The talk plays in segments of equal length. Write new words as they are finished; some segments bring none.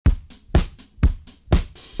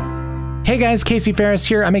Hey guys, Casey Ferris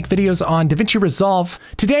here. I make videos on DaVinci Resolve.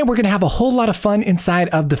 Today we're gonna have a whole lot of fun inside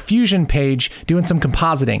of the Fusion page doing some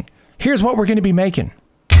compositing. Here's what we're gonna be making.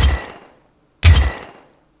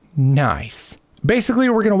 Nice. Basically,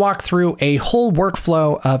 we're gonna walk through a whole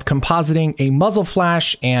workflow of compositing a muzzle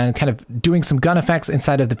flash and kind of doing some gun effects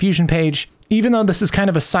inside of the Fusion page. Even though this is kind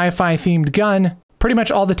of a sci-fi themed gun, pretty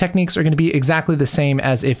much all the techniques are going to be exactly the same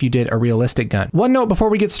as if you did a realistic gun. One note before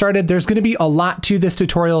we get started, there's going to be a lot to this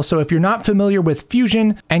tutorial, so if you're not familiar with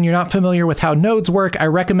Fusion and you're not familiar with how nodes work, I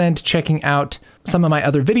recommend checking out some of my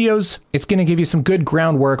other videos. It's going to give you some good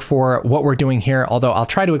groundwork for what we're doing here, although I'll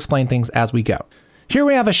try to explain things as we go. Here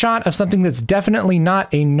we have a shot of something that's definitely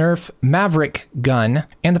not a Nerf Maverick gun,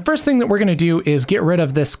 and the first thing that we're going to do is get rid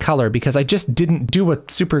of this color because I just didn't do a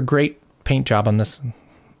super great paint job on this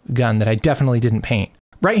gun that I definitely didn't paint.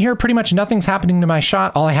 Right here, pretty much nothing's happening to my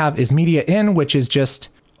shot. All I have is media in, which is just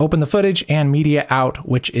open the footage, and media out,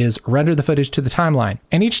 which is render the footage to the timeline.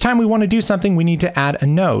 And each time we want to do something, we need to add a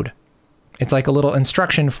node. It's like a little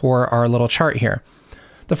instruction for our little chart here.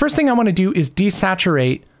 The first thing I want to do is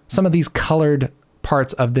desaturate some of these colored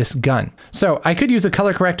parts of this gun. So I could use a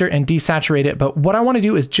color corrector and desaturate it, but what I want to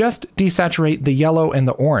do is just desaturate the yellow and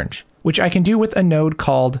the orange, which I can do with a node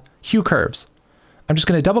called Hue Curves. I'm just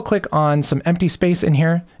going to double click on some empty space in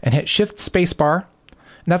here and hit Shift Spacebar.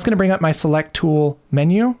 And that's going to bring up my Select Tool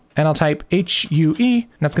menu, and I'll type HUE, and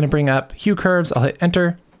that's going to bring up Hue Curves. I'll hit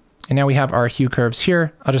Enter, and now we have our Hue Curves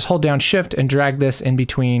here. I'll just hold down Shift and drag this in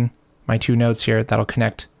between my two nodes here. That'll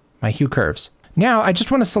connect my Hue Curves. Now I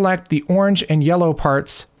just want to select the orange and yellow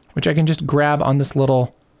parts, which I can just grab on this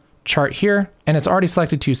little chart here, and it's already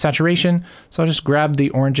selected to saturation. So I'll just grab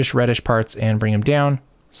the orangish reddish parts and bring them down,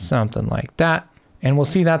 something like that. And we'll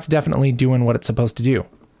see that's definitely doing what it's supposed to do.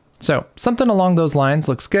 So something along those lines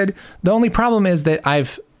looks good. The only problem is that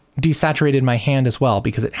I've desaturated my hand as well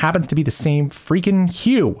because it happens to be the same freaking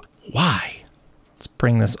hue. Why? Let's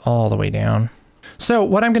bring this all the way down. So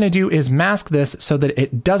what I'm gonna do is mask this so that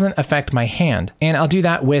it doesn't affect my hand. And I'll do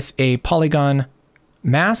that with a polygon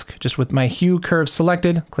mask, just with my hue curve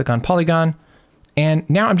selected, click on polygon. And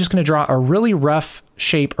now I'm just gonna draw a really rough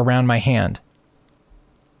shape around my hand.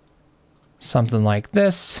 Something like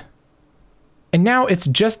this. And now it's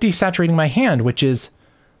just desaturating my hand, which is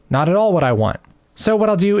not at all what I want. So what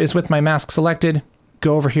I'll do is with my mask selected,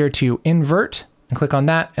 go over here to invert and click on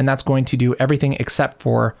that. And that's going to do everything except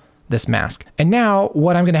for this mask. And now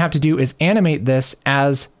what I'm going to have to do is animate this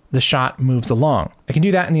as the shot moves along. I can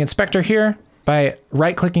do that in the inspector here by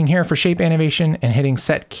right clicking here for shape animation and hitting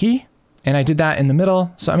set key. And I did that in the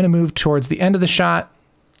middle. So I'm going to move towards the end of the shot,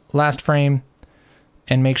 last frame,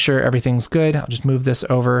 and make sure everything's good. I'll just move this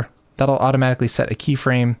over. That'll automatically set a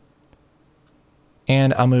keyframe.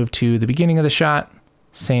 And I'll move to the beginning of the shot.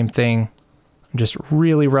 Same thing. I'm just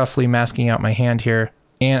really roughly masking out my hand here.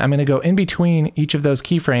 And I'm going to go in between each of those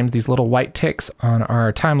keyframes, these little white ticks on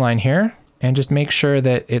our timeline here, and just make sure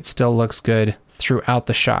that it still looks good throughout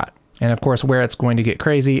the shot. And of course, where it's going to get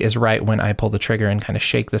crazy is right when I pull the trigger and kind of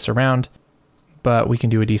shake this around. But we can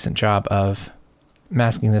do a decent job of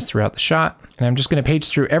masking this throughout the shot. And I'm just going to page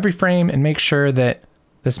through every frame and make sure that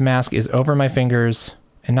this mask is over my fingers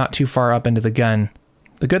and not too far up into the gun.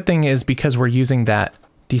 The good thing is because we're using that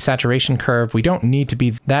desaturation curve, we don't need to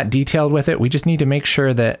be that detailed with it. We just need to make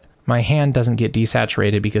sure that my hand doesn't get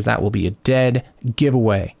desaturated because that will be a dead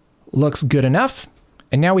giveaway. Looks good enough.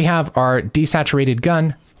 And now we have our desaturated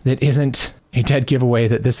gun that isn't a dead giveaway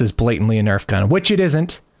that this is blatantly a Nerf gun, which it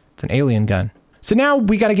isn't. It's an alien gun. So now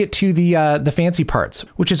we got to get to the fancy parts,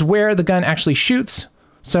 which is where the gun actually shoots.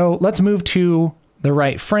 So let's move to the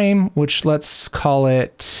right frame, which let's call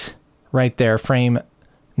it right there, frame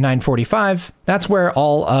 945. That's where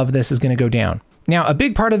all of this is going to go down. Now, a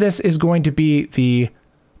big part of this is going to be the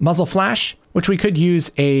muzzle flash, which we could use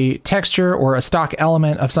a texture or a stock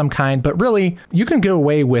element of some kind, but really you can go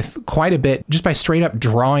away with quite a bit just by straight up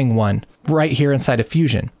drawing one right here inside of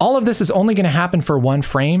Fusion. All of this is only going to happen for one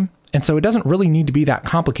frame. And so it doesn't really need to be that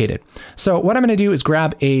complicated. So what I'm going to do is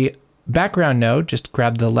grab a background node, just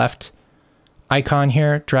grab the left icon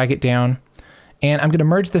here, drag it down, and I'm going to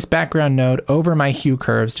merge this background node over my hue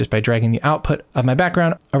curves just by dragging the output of my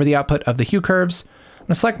background over the output of the hue curves. I'm going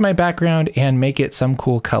to select my background and make it some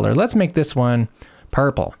cool color. Let's make this one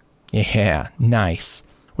purple. Yeah, nice.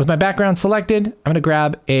 With my background selected, I'm going to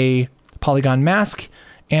grab a polygon mask,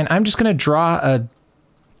 and I'm just going to draw a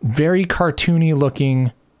very cartoony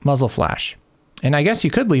looking muzzle flash. And I guess you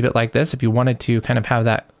could leave it like this if you wanted to kind of have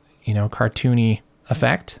that, you know, cartoony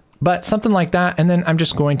effect, but something like that. And then I'm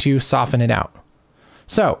just going to soften it out.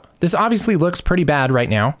 So this obviously looks pretty bad right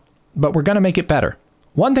now, but we're going to make it better.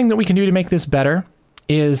 One thing that we can do to make this better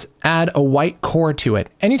is add a white core to it.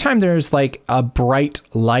 Anytime there's like a bright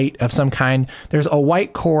light of some kind, there's a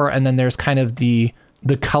white core and then there's kind of the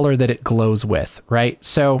color that it glows with, right?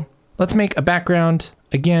 So let's make a background.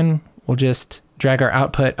 Again, we'll just drag our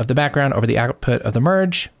output of the background over the output of the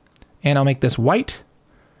merge, and I'll make this white.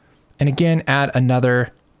 And again, add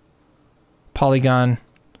another polygon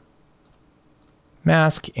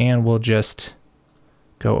mask, and we'll just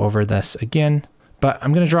go over this again. But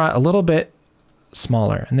I'm going to draw it a little bit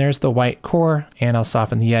smaller. And there's the white core, and I'll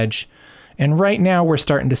soften the edge. And right now we're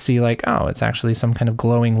starting to see like, oh, it's actually some kind of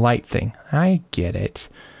glowing light thing. I get it.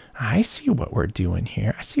 I see what we're doing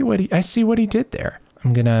here. I see what he did there.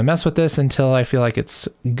 I'm going to mess with this until I feel like it's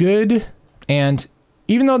good. And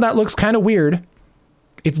even though that looks kind of weird,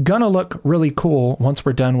 it's going to look really cool once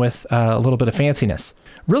we're done with a little bit of fanciness.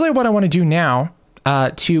 Really what I want to do now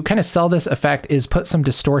to kind of sell this effect is put some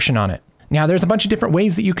distortion on it. Now there's a bunch of different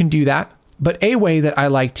ways that you can do that, but a way that I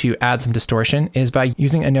like to add some distortion is by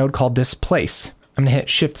using a node called displace. I'm gonna hit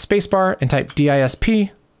Shift Spacebar and type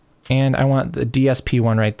DISP, and I want the DSP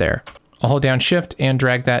one right there. I'll hold down Shift and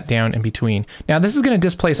drag that down in between. Now this is gonna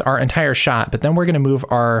displace our entire shot, but then we're gonna move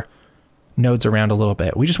our nodes around a little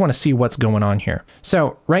bit. We just wanna see what's going on here.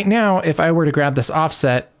 So right now, if I were to grab this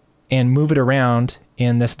offset and move it around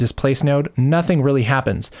in this displace node, nothing really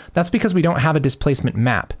happens. That's because we don't have a displacement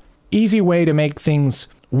map. Easy way to make things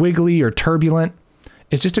wiggly or turbulent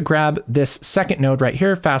is just to grab this second node right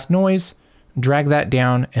here, fast noise, drag that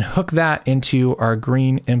down and hook that into our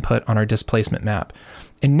green input on our displacement map.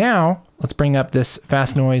 And now let's bring up this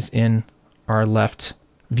fast noise in our left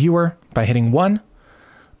viewer by hitting 1.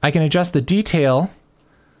 I can adjust the detail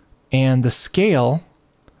and the scale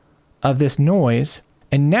of this noise.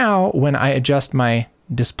 And now when I adjust my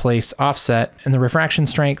displace offset and the refraction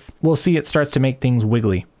strength, we'll see it starts to make things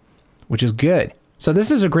wiggly, which is good. So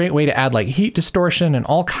this is a great way to add like heat distortion and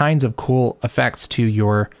all kinds of cool effects to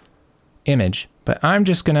your image. But I'm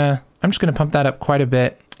just gonna pump that up quite a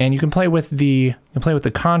bit, and you can play with the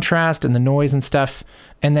contrast and the noise and stuff,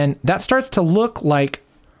 and then that starts to look like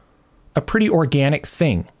a pretty organic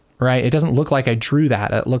thing, right? It doesn't look like I drew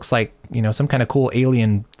that. It looks like, you know, some kind of cool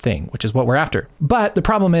alien thing, which is what we're after. But the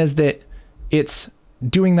problem is that it's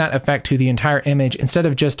doing that effect to the entire image instead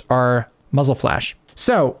of just our muzzle flash.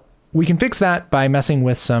 So we can fix that by messing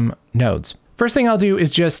with some nodes. First thing I'll do is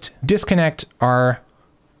just disconnect our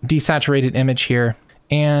desaturated image here,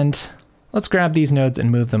 and let's grab these nodes and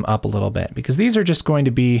move them up a little bit because these are just going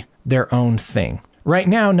to be their own thing. Right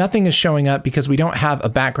now, nothing is showing up because we don't have a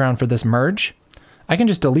background for this merge. I can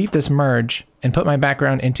just delete this merge and put my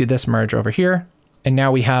background into this merge over here. And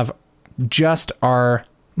now we have just our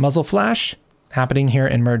muzzle flash happening here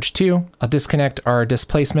in merge 2. I'll disconnect our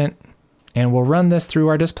displacement and we'll run this through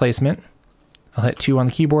our displacement. I'll hit 2 on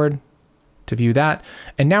the keyboard to view that.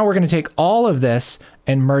 And now we're going to take all of this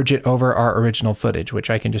and merge it over our original footage,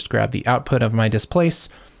 which I can just grab the output of my displace,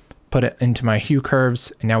 put it into my hue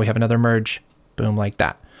curves, and now we have another merge, boom, like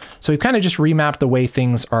that. So we've kind of just remapped the way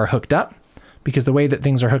things are hooked up, because the way that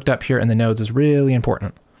things are hooked up here in the nodes is really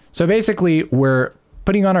important. So basically we're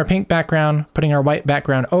putting on our pink background, putting our white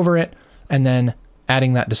background over it, and then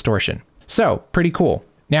adding that distortion. So pretty cool.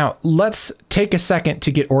 Now let's take a second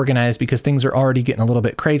to get organized because things are already getting a little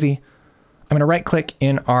bit crazy. I'm gonna right click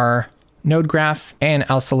in our node graph and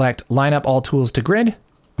I'll select line up all tools to grid.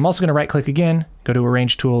 I'm also gonna right click again, go to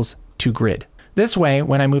arrange tools to grid. This way,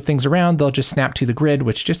 when I move things around, they'll just snap to the grid,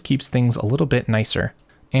 which just keeps things a little bit nicer.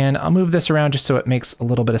 And I'll move this around just so it makes a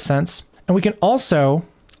little bit of sense. And we can also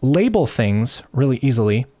label things really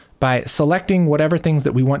easily by selecting whatever things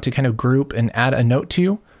that we want to kind of group and add a note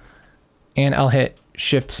to. And I'll hit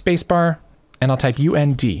Shift Spacebar and I'll type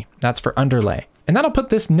UND, that's for underlay. And that'll put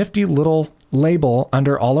this nifty little label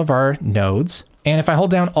under all of our nodes. And if I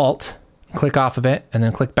hold down Alt, click off of it, and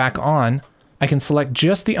then click back on, I can select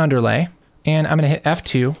just the underlay, and I'm gonna hit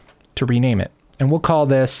F2 to rename it. And we'll call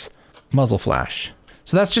this Muzzle Flash.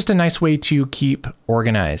 So that's just a nice way to keep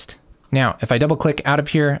organized. Now, if I double click out of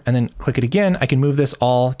here and then click it again, I can move this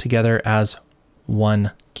all together as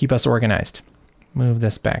one, keep us organized. Move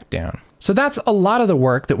this back down. So that's a lot of the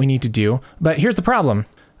work that we need to do, but here's the problem.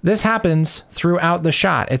 This happens throughout the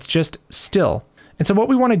shot. It's just still. And so what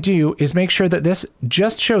we want to do is make sure that this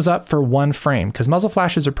just shows up for one frame, because muzzle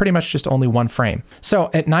flashes are pretty much just only one frame. So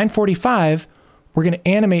at 9:45, we're going to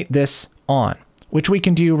animate this on, which we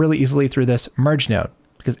can do really easily through this merge node,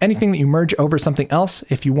 because anything that you merge over something else,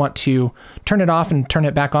 if you want to turn it off and turn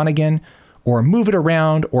it back on again, or move it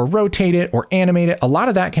around, or rotate it, or animate it, a lot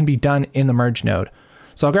of that can be done in the merge node.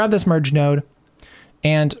 So I'll grab this merge node,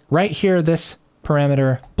 and right here, this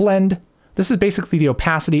parameter blend, this is basically the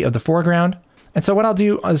opacity of the foreground. And so what I'll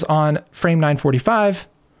do is on frame 945,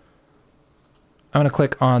 I'm going to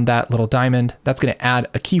click on that little diamond. That's going to add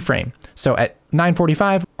a keyframe. So at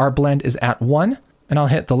 945, our blend is at 1, and I'll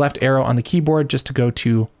hit the left arrow on the keyboard just to go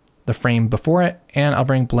to the frame before it, and I'll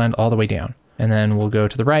bring blend all the way down. And then we'll go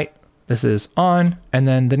to the right. This is on, and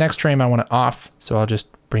then the next frame I want it off, so I'll just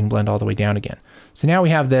bring blend all the way down again. So now we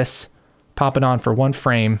have this popping on for one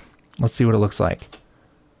frame. Let's see what it looks like.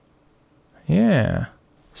 Yeah.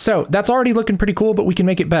 So that's already looking pretty cool, but we can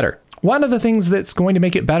make it better. One of the things that's going to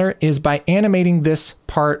make it better is by animating this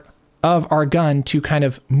part of our gun to kind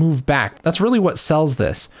of move back. That's really what sells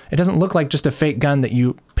this. It doesn't look like just a fake gun that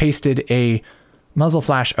you pasted a muzzle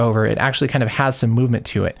flash over. It actually kind of has some movement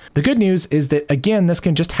to it. The good news is that, again, this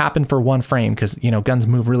can just happen for one frame because, you know, guns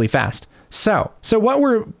move really fast. So what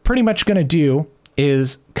we're pretty much going to do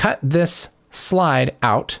is cut this slide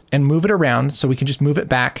out and move it around so we can just move it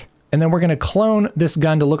back. And then we're going to clone this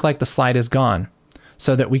gun to look like the slide is gone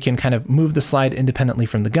so that we can kind of move the slide independently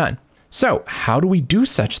from the gun. So how do we do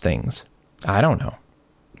such things? I don't know.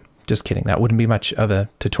 Just kidding. That wouldn't be much of a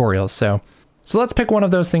tutorial. So let's pick one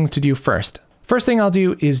of those things to do first. First thing I'll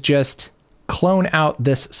do is just clone out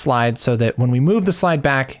this slide so that when we move the slide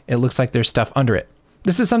back, it looks like there's stuff under it.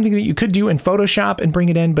 This is something that you could do in Photoshop and bring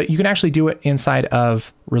it in, but you can actually do it inside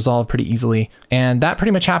of Resolve pretty easily. And that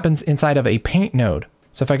pretty much happens inside of a paint node.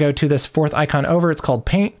 So if I go to this fourth icon over, it's called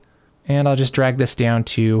paint, and I'll just drag this down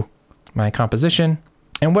to my composition.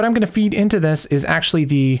 And what I'm going to feed into this is actually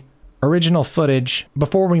the original footage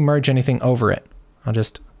before we merge anything over it. I'll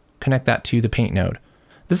just connect that to the paint node.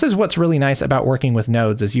 This is what's really nice about working with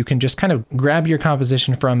nodes is you can just kind of grab your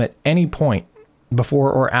composition from at any point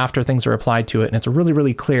before or after things are applied to it. And it's really,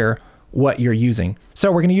 really clear what you're using.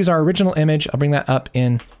 So we're going to use our original image. I'll bring that up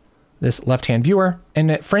in this left-hand viewer.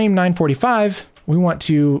 And at frame 945, we want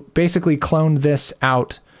to basically clone this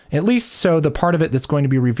out, at least so the part of it that's going to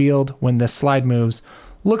be revealed when this slide moves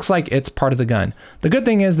looks like it's part of the gun. The good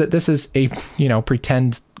thing is that this is a, you know,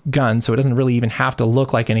 pretend gun, so it doesn't really even have to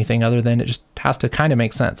look like anything other than it just has to kind of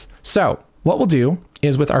make sense. So what we'll do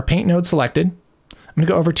is with our paint node selected, I'm going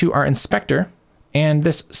to go over to our inspector, and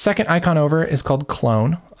this second icon over is called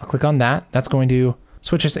clone. I'll click on that. That's going to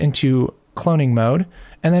switch us into cloning mode.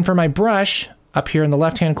 And then for my brush up here in the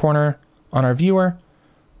left-hand corner on our viewer,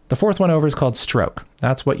 the fourth one over is called stroke.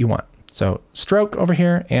 That's what you want. So stroke over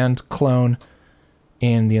here and clone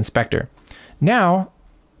in the inspector. Now,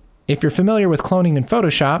 if you're familiar with cloning in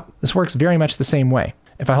Photoshop, this works very much the same way.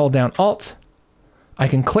 If I hold down Alt, I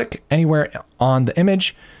can click anywhere on the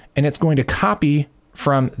image and it's going to copy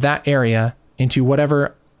from that area into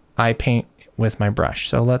whatever I paint with my brush.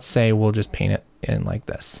 So let's say we'll just paint it in like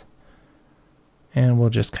this. And we'll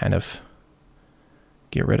just kind of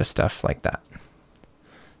get rid of stuff like that.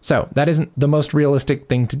 So that isn't the most realistic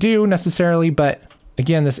thing to do necessarily, but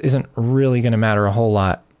again, this isn't really going to matter a whole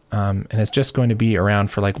lot. And it's just going to be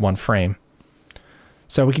around for like one frame.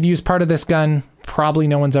 So we could use part of this gun. Probably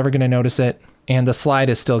no one's ever going to notice it. And the slide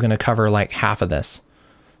is still going to cover like half of this.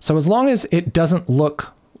 So as long as it doesn't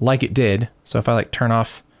look like it did, so if I like turn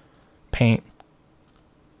off paint,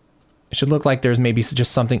 it should look like there's maybe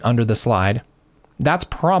just something under the slide. That's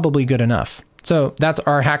probably good enough. So that's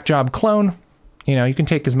our hack job clone. You know, you can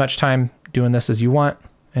take as much time doing this as you want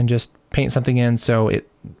and just paint something in so it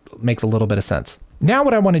makes a little bit of sense. Now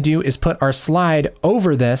what I want to do is put our slide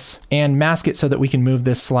over this and mask it so that we can move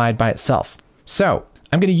this slide by itself. So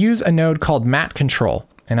I'm going to use a node called matte control,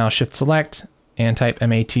 and I'll shift select and type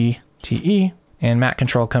M-A-T-T-E, and matte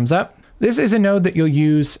control comes up. This is a node that you'll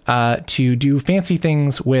use to do fancy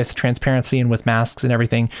things with transparency and with masks and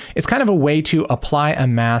everything. It's kind of a way to apply a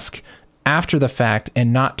mask after the fact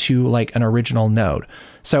and not to like an original node.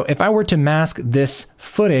 So if I were to mask this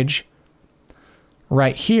footage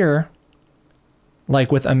right here,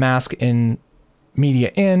 like with a mask in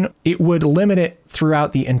media in, it would limit it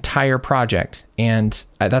throughout the entire project. And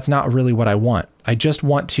that's not really what I want. I just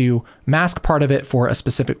want to mask part of it for a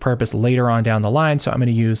specific purpose later on down the line. So I'm going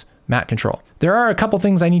to use matte control. There are a couple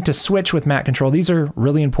things I need to switch with matte control. These are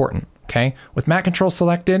really important. Okay. With matte control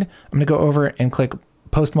selected, I'm going to go over and click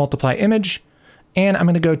post multiply image. And I'm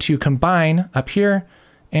going to go to combine up here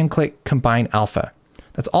and click combine alpha.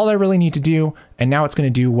 That's all I really need to do. And now it's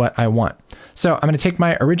going to do what I want. So I'm going to take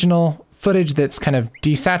my original footage that's kind of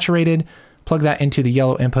desaturated, plug that into the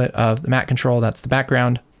yellow input of the matte control. That's the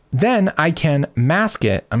background. Then I can mask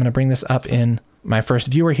it. I'm going to bring this up in my first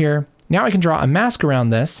viewer here. Now I can draw a mask around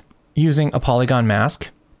this using a polygon mask.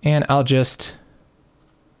 And I'll just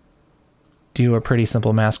do a pretty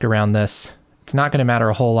simple mask around this. It's not going to matter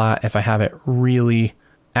a whole lot if I have it really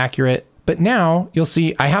accurate. But now you'll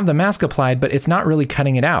see I have the mask applied, but it's not really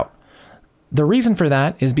cutting it out. the reason for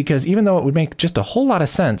that is because even though it would make just a whole lot of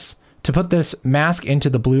sense to put this mask into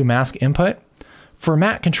the blue mask input, for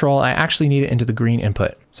matte control, I actually need it into the green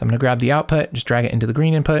input. So I'm gonna grab the output, just drag it into the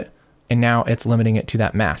green input, and now it's limiting it to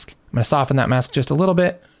that mask. I'm gonna soften that mask just a little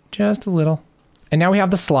bit, just a little. And now we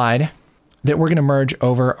have the slide that we're gonna merge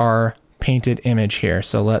over our painted image here.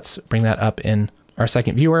 So let's bring that up in our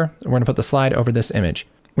second viewer. We're gonna put the slide over this image.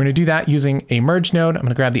 We're gonna do that using a merge node. I'm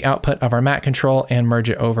gonna grab the output of our matte control and merge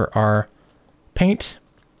it over our paint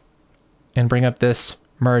and bring up this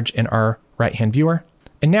merge in our right-hand viewer.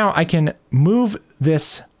 And now I can move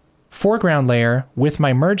this foreground layer with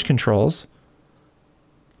my merge controls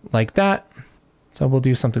like that. So we'll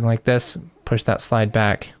do something like this, push that slide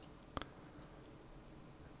back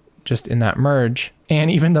just in that merge.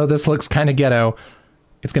 And even though this looks kind of ghetto,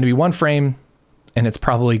 it's going to be one frame and it's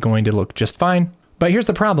probably going to look just fine. But here's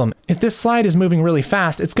the problem. If this slide is moving really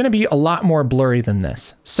fast, it's going to be a lot more blurry than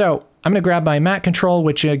this. So I'm going to grab my matte control,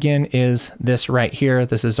 which again is this right here.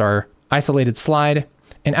 This is our isolated slide.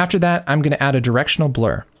 And after that, I'm going to add a directional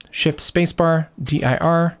blur. Shift spacebar,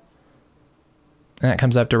 DIR, and that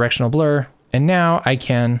comes up directional blur. And now I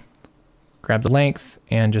can grab the length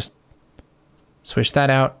and just swish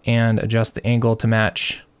that out and adjust the angle to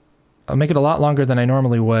match. I'll make it a lot longer than I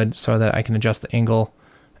normally would so that I can adjust the angle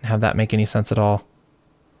and have that make any sense at all.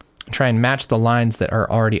 Try and match the lines that are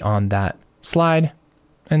already on that slide.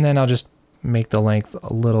 And then I'll just make the length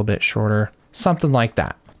a little bit shorter, something like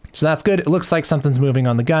that. So that's good. It looks like something's moving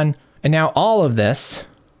on the gun. And now all of this,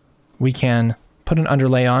 we can put an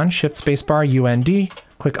underlay on, shift spacebar, UND,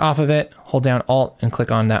 click off of it, hold down Alt and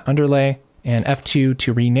click on that underlay, and F2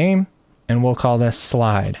 to rename, and we'll call this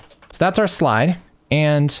slide. So that's our slide.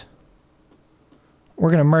 And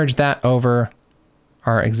we're gonna merge that over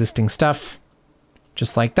our existing stuff,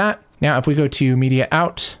 just like that. Now, if we go to media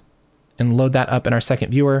out and load that up in our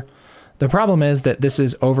second viewer, the problem is that this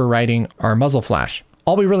is overwriting our muzzle flash.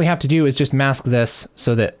 All we really have to do is just mask this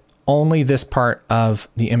so that only this part of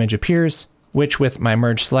the image appears, which with my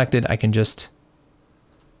merge selected, I can just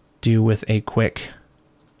do with a quick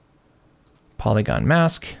polygon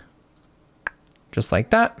mask, just like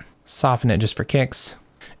that. Soften it just for kicks.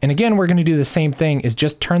 And again, we're gonna do the same thing, is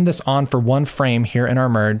just turn this on for one frame here in our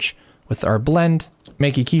merge with our blend,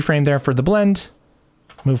 make a keyframe there for the blend,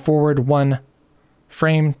 move forward one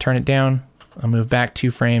frame, turn it down, I'll move back 2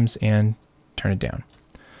 frames and turn it down.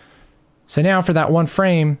 So now for that one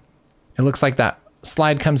frame, it looks like that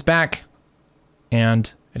slide comes back and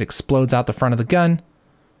it explodes out the front of the gun.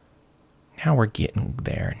 Now we're getting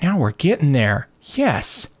there. Now we're getting there.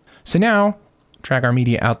 Yes. So now drag our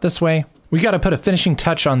media out this way. We got to put a finishing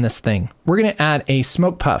touch on this thing. We're going to add a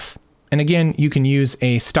smoke puff. And again, you can use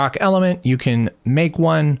a stock element. You can make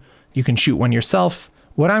one. You can shoot one yourself.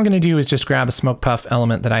 What I'm going to do is just grab a smoke puff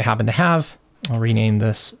element that I happen to have. I'll rename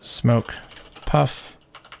this smoke puff.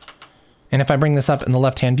 And if I bring this up in the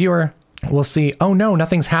left-hand viewer, we'll see, oh no,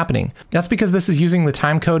 nothing's happening. That's because this is using the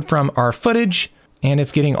time code from our footage and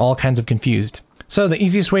it's getting all kinds of confused. So the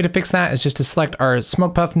easiest way to fix that is just to select our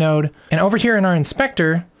smoke puff node. And over here in our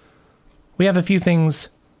inspector, we have a few things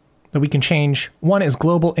that we can change. One is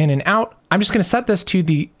global in and out. I'm just gonna set this to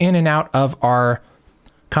the in and out of our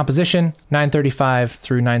composition, 935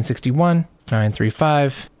 through 961,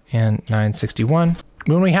 935 and 961.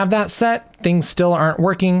 When we have that set, things still aren't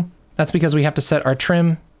working. That's because we have to set our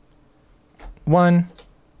trim 1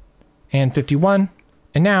 and 51.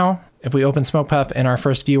 And now if we open smoke puff in our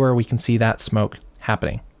first viewer, we can see that smoke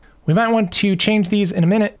happening. We might want to change these in a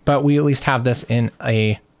minute, but we at least have this in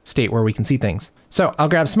a state where we can see things. So I'll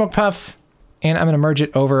grab smoke puff and I'm gonna merge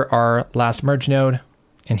it over our last merge node.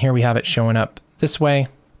 And here we have it showing up this way.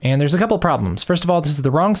 And there's a couple problems. First of all, this is the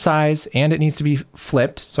wrong size and it needs to be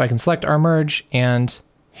flipped. So I can select our merge and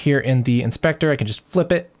here in the inspector, I can just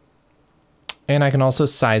flip it. And I can also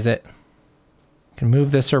size it. I can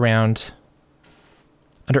move this around.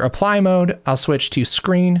 Under apply mode, I'll switch to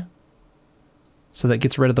screen so that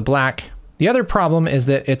gets rid of the black. The other problem is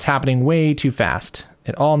that it's happening way too fast.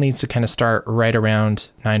 It all needs to kind of start right around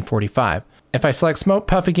 945. If I select smoke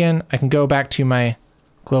puff again, I can go back to my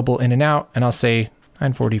global in and out and I'll say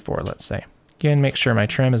 944, let's say. Again, make sure my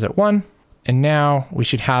trim is at 1. And now we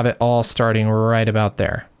should have it all starting right about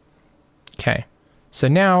there. Okay. So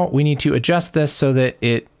now we need to adjust this so that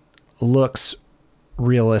it looks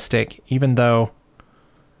realistic, even though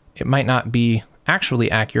it might not be actually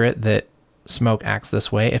accurate that smoke acts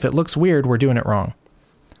this way. If it looks weird, we're doing it wrong.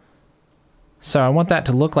 So I want that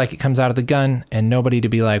to look like it comes out of the gun and nobody to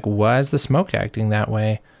be like, why is the smoke acting that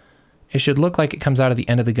way? It should look like it comes out of the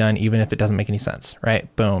end of the gun, even if it doesn't make any sense,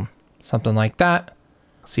 right? Boom, something like that.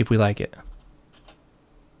 See if we like it.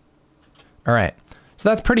 All right, so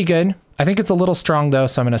that's pretty good. I think it's a little strong though,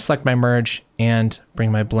 so I'm gonna select my merge and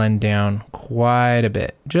bring my blend down quite a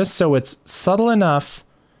bit, just so it's subtle enough,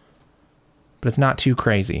 but it's not too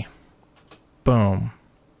crazy. Boom.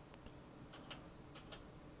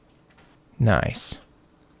 Nice.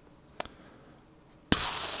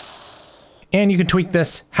 And you can tweak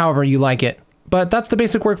this however you like it. But that's the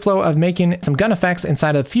basic workflow of making some gun effects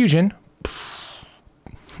inside of Fusion.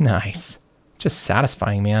 Nice. Just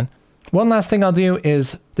satisfying, man. One last thing I'll do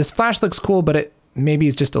is, this flash looks cool, but it maybe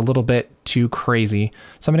is just a little bit too crazy.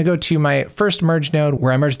 So I'm gonna go to my first merge node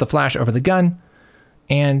where I merge the flash over the gun.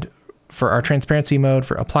 And for our transparency mode,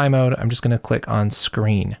 for apply mode, I'm just gonna click on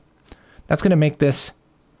screen. That's gonna make this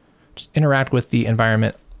just interact with the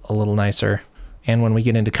environment a little nicer. And when we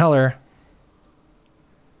get into color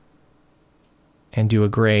and do a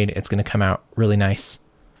grade, it's gonna come out really nice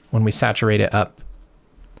when we saturate it up,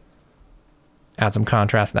 add some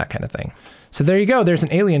contrast, that kind of thing. So there you go, there's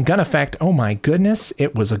an alien gun effect. Oh my goodness,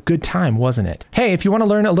 it was a good time, wasn't it? Hey, if you wanna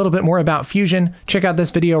learn a little bit more about Fusion, check out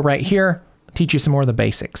this video right here. I'll teach you some more of the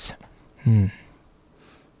basics. Don't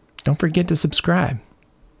forget to subscribe.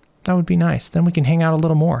 That would be nice, then we can hang out a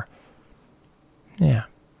little more. Yeah.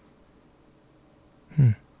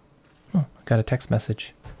 Oh, I got a text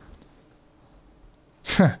message.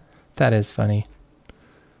 That is funny.